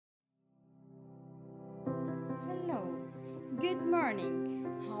Good morning.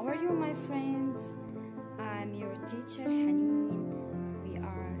 How are you, my friends? I'm your teacher, Haneen. We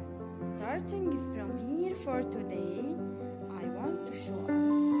are starting from here for today. I want to show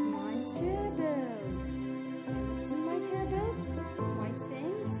us my table. Can you see my table? My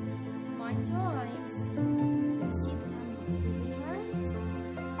things? My toys? Do you see the letters?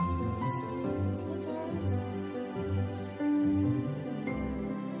 Yes, what is these letters?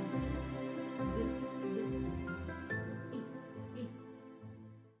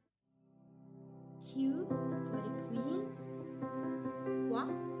 Q for a queen. Qua.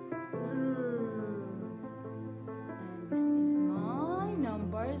 And this is my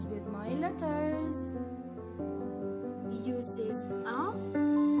numbers with my letters. U says A,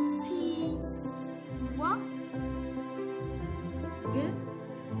 P, Wa, G,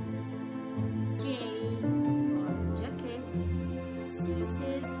 J for jacket, C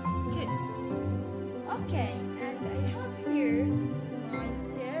says K. Okay, and I have here my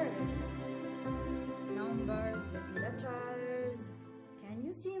stairs. Numbers with letters. Can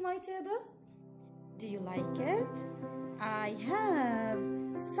you see my table? Do you like it? I have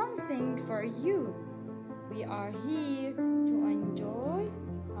something for you. We are here to enjoy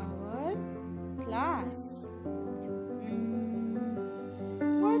our class.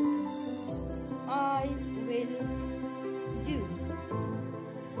 What I will do.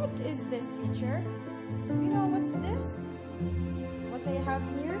 What is this, teacher? You know what's this? What I have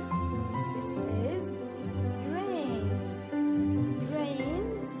here? This is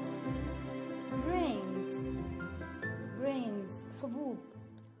grains, حبوب.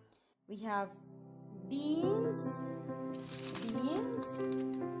 We have beans,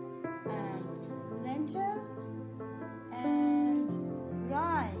 and lentil, and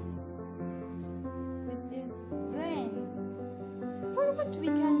rice. This is grains. For what we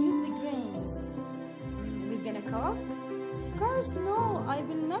can use the grains? We're gonna cook? Of course, no, I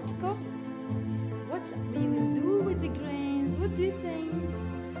will not cook. What we will do with the grains? What do you think?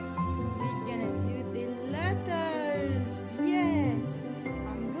 We're gonna do the letters. Yes,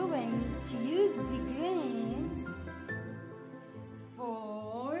 I'm going to use the grains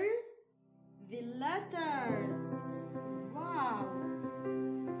for the letters. Wow.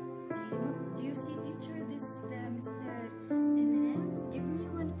 Do you see, teacher, this Mr. M&M's? Give me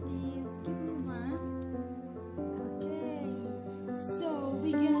one, please. Give me one. Okay. So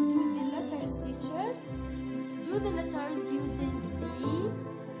we're gonna do the letters, teacher. Let's do the letters using the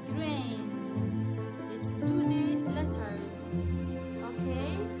grain. Let's do the letters.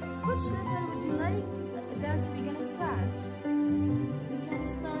 Okay? Which letter would you like that we're gonna start? We can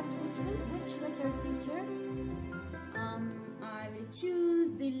start which letter, teacher? I will choose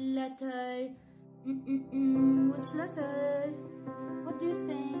the letter. Which letter? What do you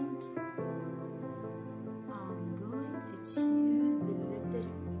think? I'm going to choose the letter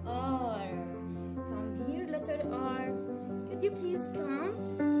R. Come here, letter R. Could you please come?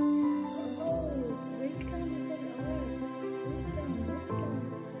 Oh, welcome, letter R. Welcome.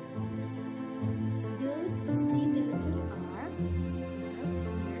 It's good to see the letter R. We have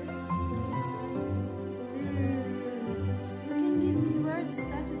here letter R. You can give me words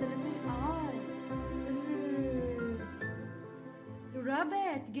start with the letter R.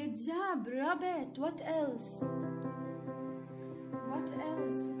 Rabbit. Good job, rabbit. What else? What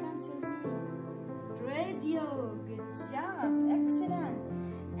else? You can tell me. Radio. Good job. Excellent.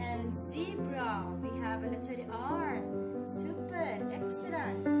 And zebra. We have a letter R. Super.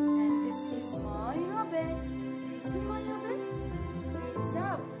 Excellent. And this is my rabbit. Do you see my rabbit? Good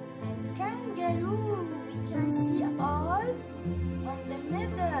job. And kangaroo. We can see R on the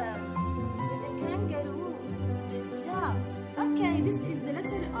middle with the kangaroo. Good job. Okay, this is the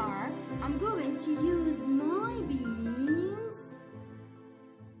letter R. I'm going to use my beans.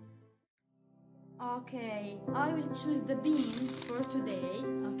 Okay, I will choose the beans for today.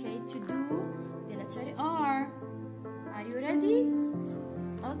 Okay, to do the letter R. Are you ready?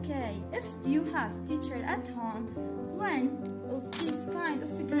 Okay, if you have teacher at home, one of these kind of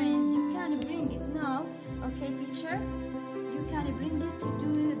grains, you can bring it now. Okay, teacher, you can bring it to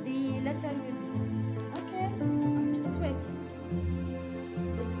do the letter with me. Okay, I'm just waiting.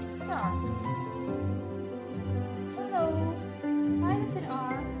 Let's start. Hello. Hi, letter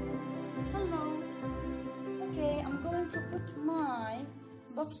R. Hello. Okay, I'm going to put my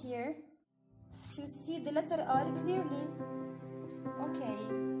book here to see the letter R clearly. Okay,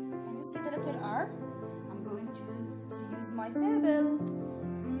 can you see the letter R? I'm going to use my table.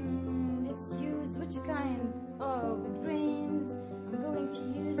 Let's use which kind of grains? I'm going to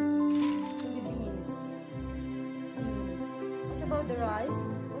use the beans. What about the rice?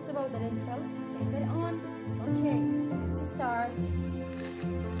 What about draw the lentil later on. Okay, let's start.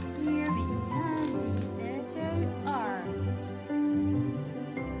 Here we have the letter R.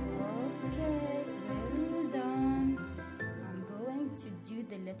 Okay, well done. I'm going to do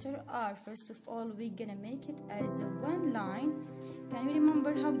the letter R. First of all, we're gonna make it as a one line. Can you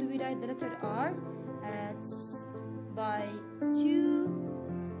remember how do we write the letter R? It's by two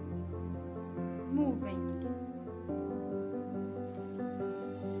moving.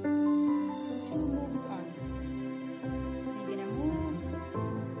 Two moves on. We're gonna move.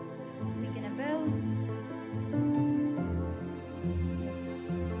 We're gonna build.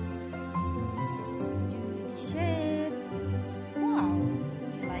 Let's do the shape. Wow,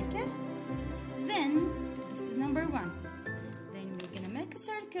 do you like it? Then this is number one. Then we're gonna make a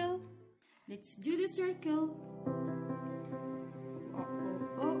circle. Let's do the circle.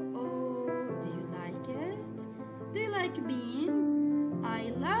 Do you like it? Do you like beans?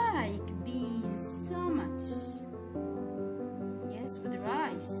 I like beans so much. Yes, with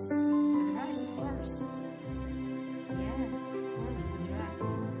rice. With rice, of course. Yes, of course, with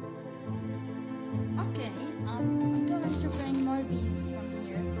rice. Okay, I'm going to bring more beans from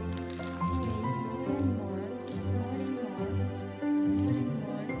here. Okay, more and more, more and more, more and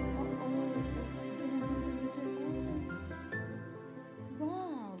more. It's gonna be the letter R.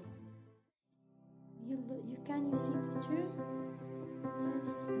 Wow. Can you see, teacher? Yes,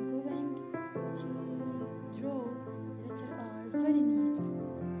 I'm going to draw the letter R very neat.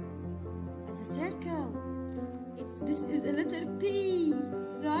 As a circle. This is a letter P,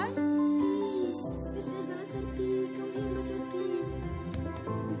 right? P. This is a letter P. Come here, letter P.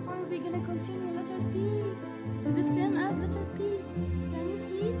 Before we're gonna continue, letter P. It's the same as letter P. Can you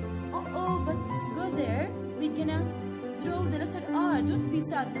see? But go there. We're gonna draw the letter R. Don't be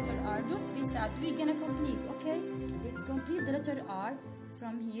sad, letter R. Don't be sad. We're gonna complete, okay? Let's complete the letter R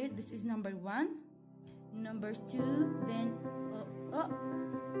from here. This is number one. Number two. Then,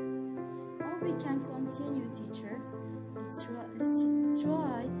 how we can continue, teacher? Let's try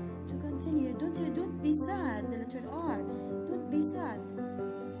to continue. Don't be sad, the letter R. Don't be sad.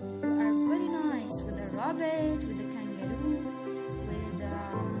 You are very nice with a rabbit, with a kangaroo, with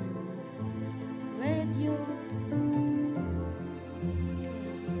radio.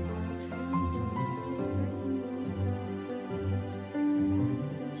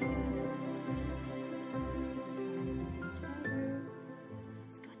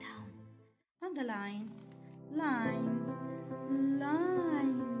 The lines.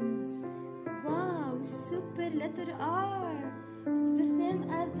 Wow, super letter R. It's the same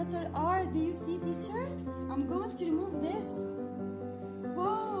as letter R. Do you see, teacher? I'm going to remove this.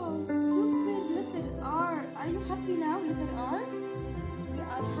 Wow, super letter R. Are you happy now, letter R? We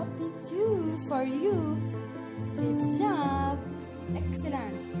are happy too for you. Good job.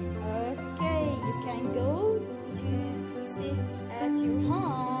 Excellent. Okay, you can go to sit at your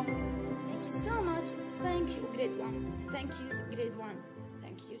home. So much. Thank you, grade 1. Thank you, grade 1.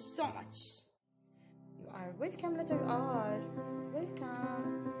 Thank you so much. You are welcome, letter R.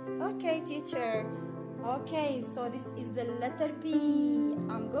 Welcome. Okay, teacher. Okay, so this is the letter P.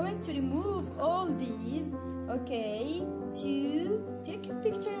 I'm going to remove all these. Okay, to take a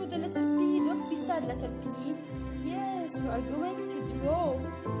picture with the letter P. Don't be sad, letter P. Yes, we are going to draw.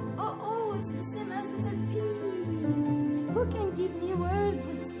 It's the same as letter P. Who can give me a word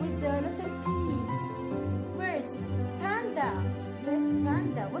with the letter P? Words. Panda. Yes,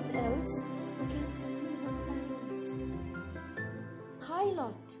 panda. What else? Okay, tell me what else.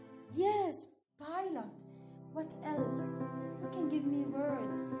 Pilot. Yes, pilot. What else? Who can give me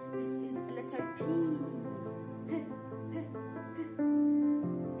words? This is letter P.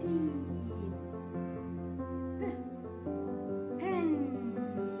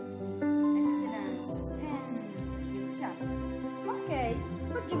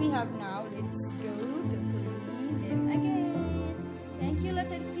 What do we have now? Let's go to clean them again. Thank you,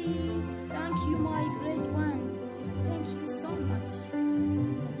 letter P. Thank you, my grade 1. Thank you so much.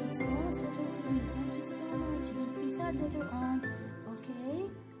 Thank you so much, letter P. Thank you so much. Don't be sad later on. Okay,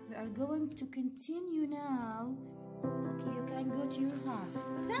 we are going to continue now. Okay, you can go to your home.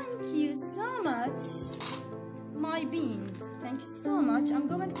 Thank you so much, my beans. Thank you so much. I'm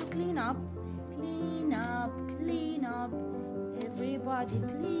going to clean up. Clean up, clean up. Everybody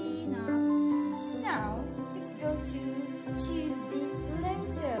clean up. Now, let's go to choose the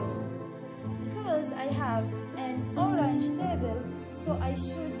lentil. Because I have an orange table, so I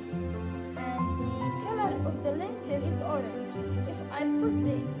should, and the color of the lentil is orange. If I put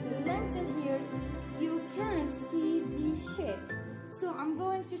the lentil here, you can't see the shape. So I'm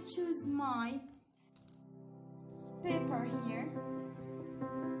going to choose my paper here.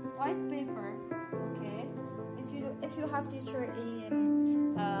 white paper. Okay, if you have teacher a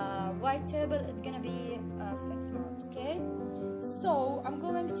white table, it's gonna be 6 marks. Okay, so I'm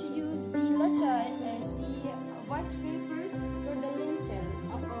going to use the white paper for the lentil.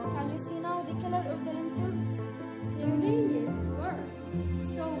 Can you see now the color of the lentil? Clearly, yes, of course.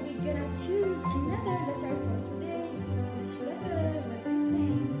 So we're gonna choose another letter for today. Which letter? What do you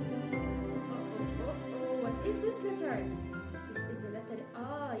think? What is this letter? This is the letter I.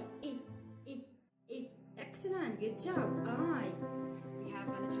 Excellent, good job. I. We have a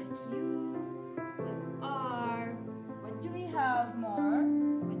letter Q with R. What do we have more?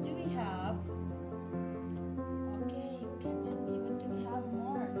 What do we have? Okay, you can tell me what do we have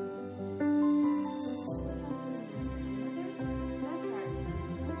more? Another letter.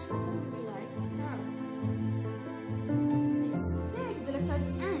 Which letter would you like to start? Let's take the letter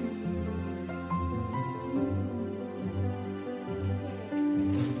N.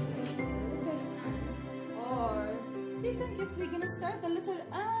 If we're gonna start the letter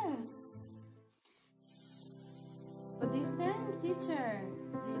S. What do you think, teacher?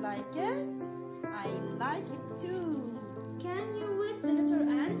 Do you like it? I like it too. Can you with the letter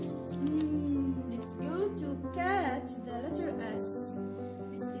N? Let's go to catch the letter S.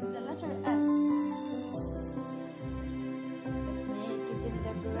 This is the letter S. The snake is in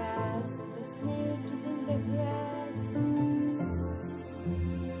the grass. The snake is in the grass.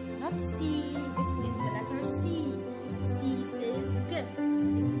 Not C. This is the letter C. C says good.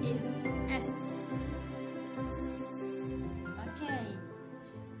 This is S. Okay.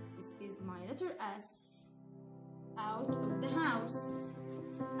 This is my letter S. Out of the house.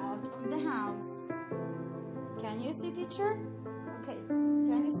 Out of the house. Can you see, teacher? Okay.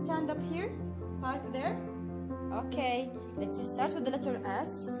 Can you stand up here? Park there. Okay. Let's start with the letter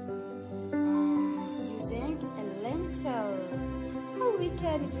S. Using a lentil. How we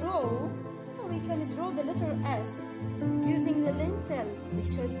can draw the letter S? Using the lentil, we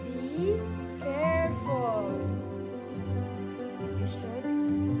should be careful. We should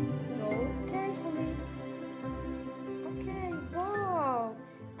draw carefully. Okay, wow.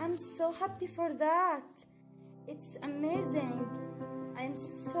 I'm so happy for that. It's amazing. I'm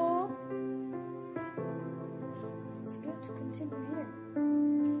so... Let's go to continue here.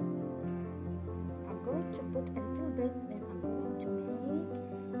 I'm going to put a little bit, then I'm going to make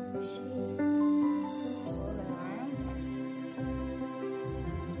the shape.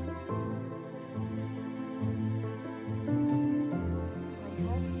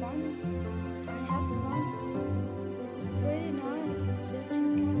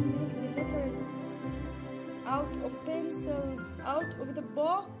 Out of pencils, out of the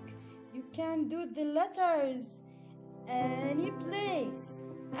book, you can do the letters any place.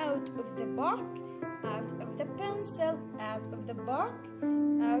 Out of the book, out of the pencil, out of the book,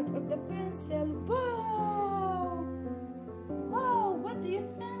 out of the pencil. Wow! Wow, what do you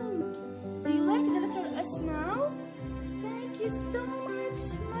think? Do you like the letter S now? Thank you so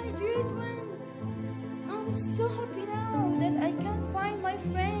much, my great one. I'm so happy now that I can find my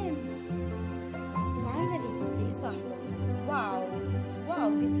friend. Finally, wow, wow,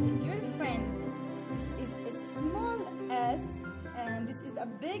 this is your friend. This is a small S and this is a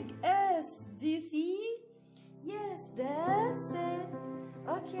big S. Do you see? Yes, that's it.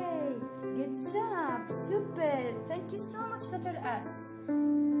 Okay, good job, super. Thank you so much, letter S.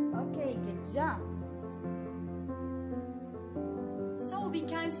 Okay, good job. So we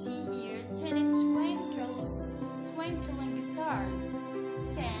can see here 10 twinkling stars.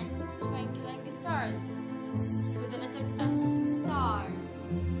 10 twinkling stars. With the letter S, stars.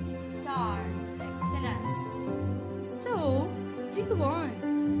 Stars. Excellent. So, do you want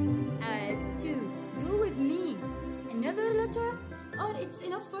to do with me another letter? Or it's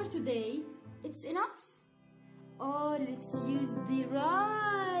enough for today? It's enough? Or let's use the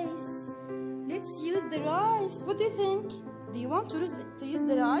rice. Let's use the rice. What do you think? Do you want to use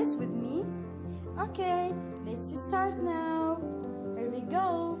the rice with me? Okay, let's start now. Here we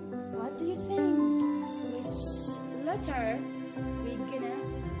go. What do you think? Which letter we're gonna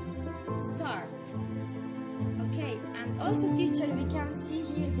start? Okay, and also teacher, we can see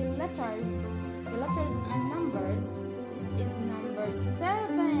here the letters and numbers. This is number 7,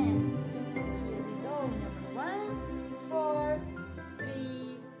 and here we go. Number 1, 4,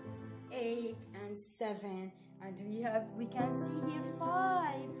 3, 8, and 7, and we can see here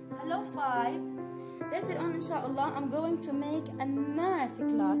 5. Hello 5. Later on, inshallah, I'm going to make a math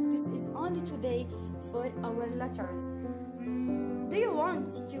class. This is only today for our letters. Do you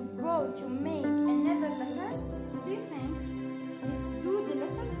want to go to make another letter? What do you think? Let's do the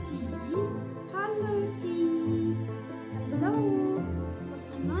letter T. Hello T. Hello. What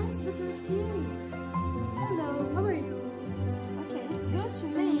a nice letter T. Hello, how are you? Okay, let's go to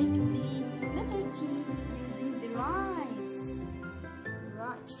make the letter T using the rice.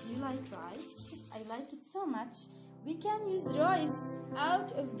 Rice, you like rice? I like it so much. We can use rice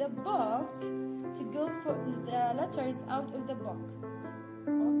out of the book to go for the letters out of the book.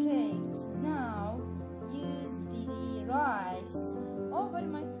 Okay, let's now use the rice over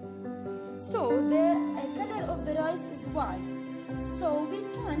my... So the color of the rice is white. So we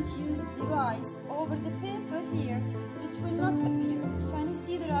can't use the rice over the paper here. It will not appear. Can you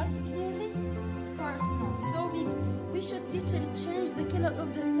see the rice clearly? Of course no. So we should teacher change the color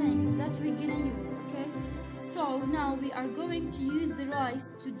of the thing that we're gonna use, okay? So now we are going to use the rice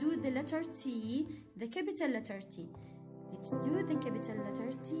to do the letter T, the capital letter T. Let's do the capital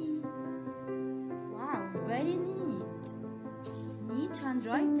letter T. Wow, very neat. Neat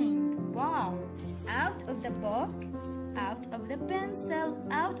handwriting. Wow. Out of the book, out of the pencil,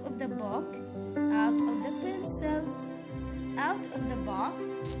 out of the book, out of the pencil, out of the book,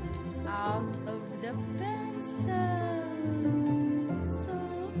 out of the pencil. So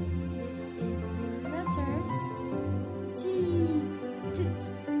this is the letter T. T,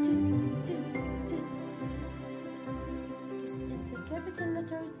 T, T, T. This is the capital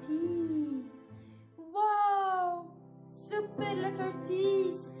letter T. Wow! Super letter T.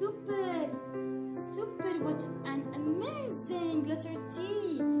 Super. Super. What an amazing letter T.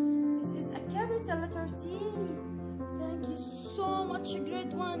 This is a capital letter T. Thank you so much,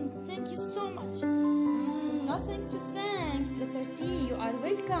 grade 1. Thank you so much. Nothing to thanks, letter T. You are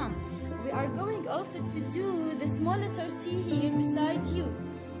welcome. We are going also to do the small letter T here beside you.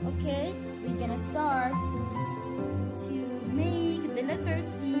 Okay? We're gonna start to make the letter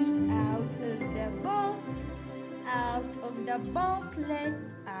T out of the book, out of the booklet,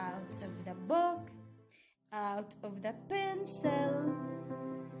 out of the book, out of the pencil.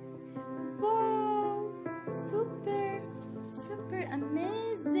 Wow! Super, super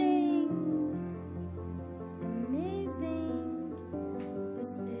amazing. Amazing. This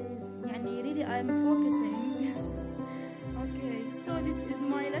is, really I'm focusing. Okay, so this is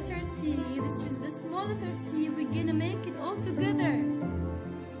my letter T. This is the small letter T. We're gonna make it all together.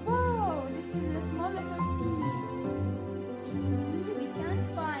 Wow, this is the small letter T. T, we can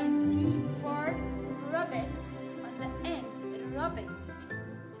find T for rabbit on the end. Rabbit.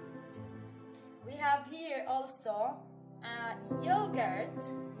 We have here also yogurt.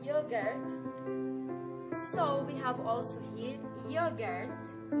 Yogurt. So we have also here yogurt.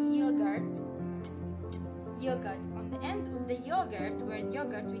 Yogurt. Yogurt. On the end of the yogurt, word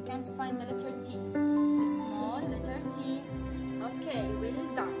yogurt, we can find the letter T. The small letter T. Okay,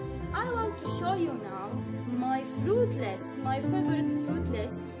 well done. I want to show you now my fruit list, my favorite fruit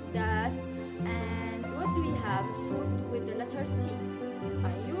list. And what do we have? Fruit with the letter T.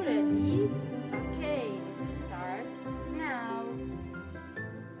 Are you ready? Okay, let's start now.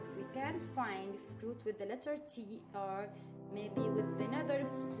 If we can find fruit with the letter T, or maybe with another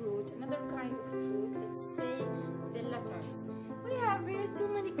fruit, another kind of fruit, let's say the letters. We have here too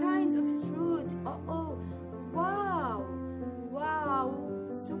many kinds of fruit. Oh, wow, wow,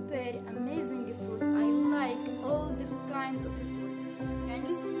 super amazing fruits. I like all the kind of fruits. Can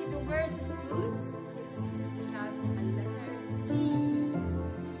you see the word fruits? We have a letter T.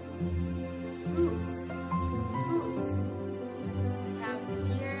 Fruits. Fruits. We have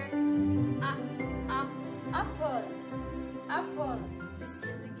here apple. Apple. This is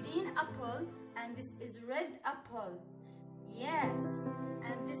the green apple and this is red apple. Yes.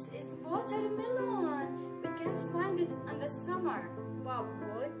 And this is watermelon. We can find it in the summer. Wow.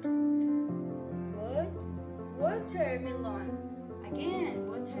 What? Watermelon. Again,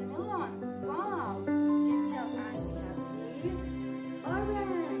 watermelon. Wow. Good job. And we have here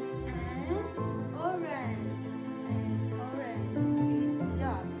orange and orange and orange. Good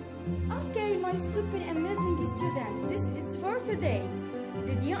job. Okay, my super amazing student. This is for today.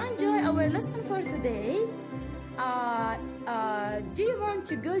 Did you enjoy our lesson for today? Do you want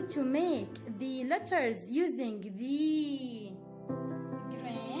to go to make the letters using the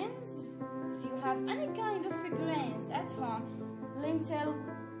grains? If you have any kind of grains at home, lentil,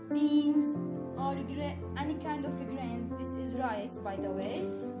 beans, or any kind of grains, this is rice by the way,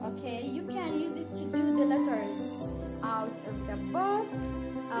 okay, you can use it to do the letters out of the book,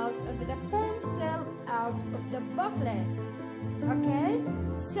 out of the pencil, out of the booklet. Okay,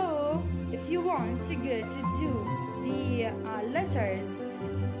 so if you want to go to do the letters,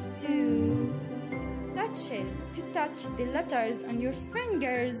 to touch the letters on your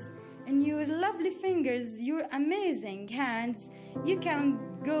fingers, and your lovely fingers, your amazing hands, you can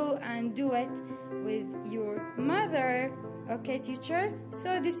go and do it with your mother Okay, teacher.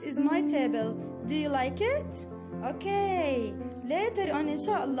 So this is my table. Do you like it? Okay. Later on,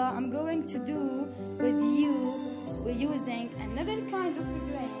 inshallah, I'm going to do with you. We're using another kind of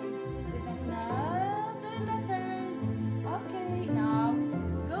figurines with another letters. Okay, now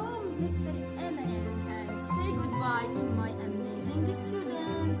go, Mr. Eminence, and say goodbye to my amazing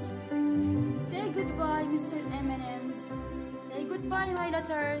students. Say goodbye, Mr. Eminence. Say goodbye, my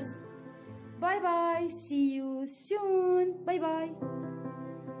letters. Bye bye. See you soon. Bye bye.